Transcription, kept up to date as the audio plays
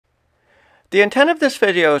The intent of this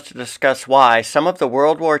video is to discuss why some of the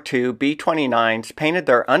World War II B-29s painted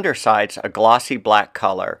their undersides a glossy black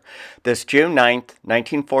color. This June 9,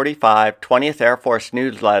 1945 20th Air Force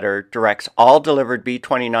newsletter directs all delivered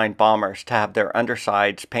B-29 bombers to have their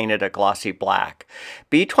undersides painted a glossy black.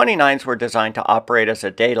 B-29s were designed to operate as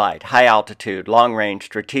a daylight, high-altitude, long-range,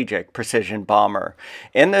 strategic, precision bomber.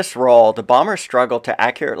 In this role, the bombers struggled to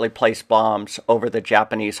accurately place bombs over the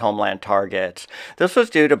Japanese homeland targets. This was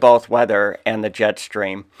due to both weather and the jet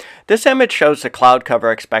stream. This image shows the cloud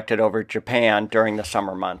cover expected over Japan during the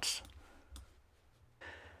summer months.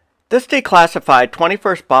 This declassified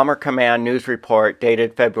 21st Bomber Command news report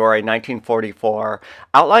dated February 1944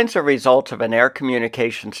 outlines the results of an air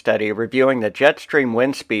communication study reviewing the jet stream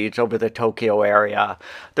wind speeds over the Tokyo area.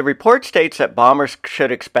 The report states that bombers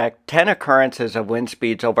should expect 10 occurrences of wind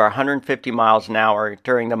speeds over 150 miles an hour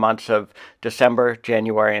during the months of December,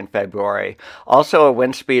 January, and February. Also, a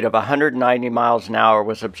wind speed of 190 miles an hour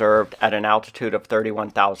was observed at an altitude of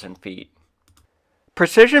 31,000 feet.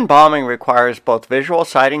 Precision bombing requires both visual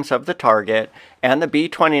sightings of the target and the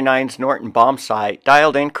B-29's Norton bomb sight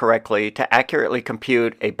dialed in correctly to accurately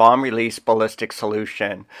compute a bomb-release ballistic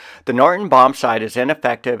solution. The Norton bomb sight is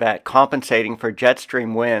ineffective at compensating for jet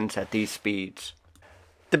stream winds at these speeds.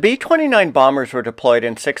 The B-29 bombers were deployed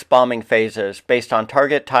in 6 bombing phases based on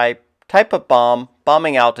target type, type of bomb,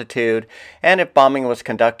 bombing altitude, and if bombing was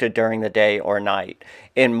conducted during the day or night.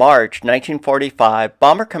 In March 1945,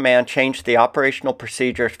 Bomber Command changed the operational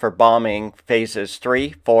procedures for bombing phases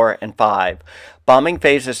 3, 4, and 5. Bombing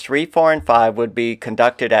phases 3, 4, and 5 would be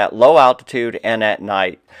conducted at low altitude and at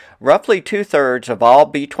night. Roughly 2/3 of all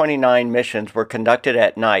B-29 missions were conducted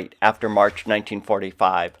at night after March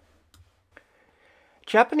 1945.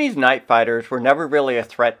 Japanese night fighters were never really a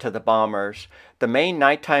threat to the bombers. The main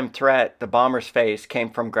nighttime threat the bombers faced came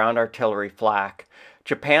from ground artillery flak.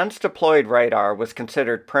 Japan's deployed radar was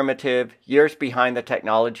considered primitive, years behind the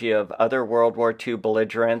technology of other World War II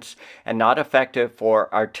belligerents, and not effective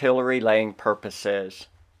for artillery-laying purposes.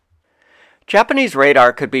 Japanese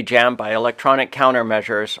radar could be jammed by electronic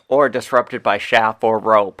countermeasures or disrupted by chaff or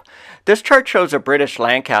rope. This chart shows a British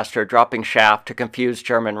Lancaster dropping chaff to confuse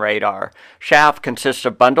German radar. Chaff consists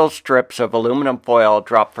of bundled strips of aluminum foil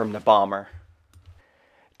dropped from the bomber.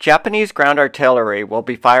 Japanese ground artillery will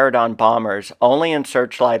be fired on bombers only in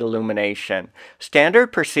searchlight illumination. Standard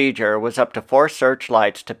procedure was up to 4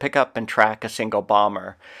 searchlights to pick up and track a single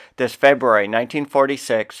bomber. This February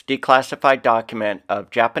 1946 declassified document of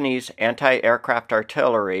Japanese anti-aircraft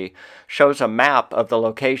artillery shows a map of the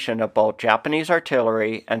location of both Japanese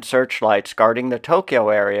artillery and searchlights guarding the Tokyo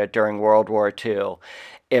area during World War II.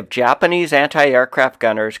 If Japanese anti-aircraft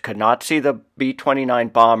gunners could not see the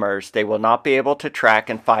B-29 bombers, they will not be able to track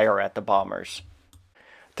and fire at the bombers.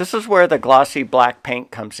 This is where the glossy black paint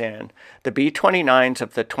comes in. The B-29s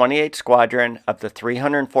of the 28th Squadron of the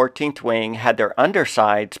 314th Wing had their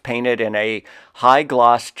undersides painted in a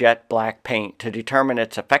high-gloss jet black paint to determine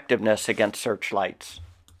its effectiveness against searchlights.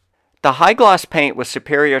 The high-gloss paint was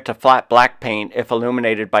superior to flat black paint if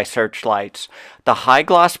illuminated by searchlights. The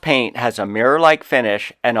high-gloss paint has a mirror-like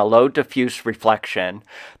finish and a low diffuse reflection.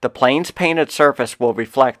 The plane's painted surface will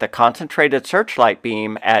reflect the concentrated searchlight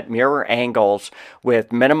beam at mirror angles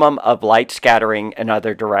with minimum of light scattering in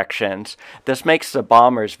other directions. This makes the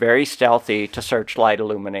bombers very stealthy to searchlight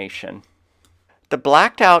illumination. The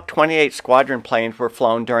blacked-out 28 Squadron planes were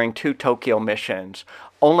flown during 2 Tokyo missions.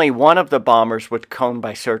 Only one of the bombers was coned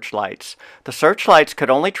by searchlights. The searchlights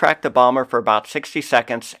could only track the bomber for about 60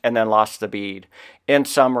 seconds and then lost the bead. In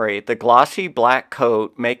summary, the glossy black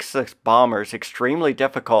coat makes the bombers extremely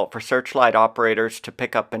difficult for searchlight operators to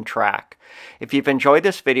pick up and track. If you've enjoyed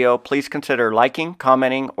this video, please consider liking,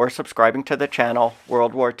 commenting, or subscribing to the channel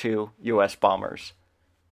World War II U.S. Bombers.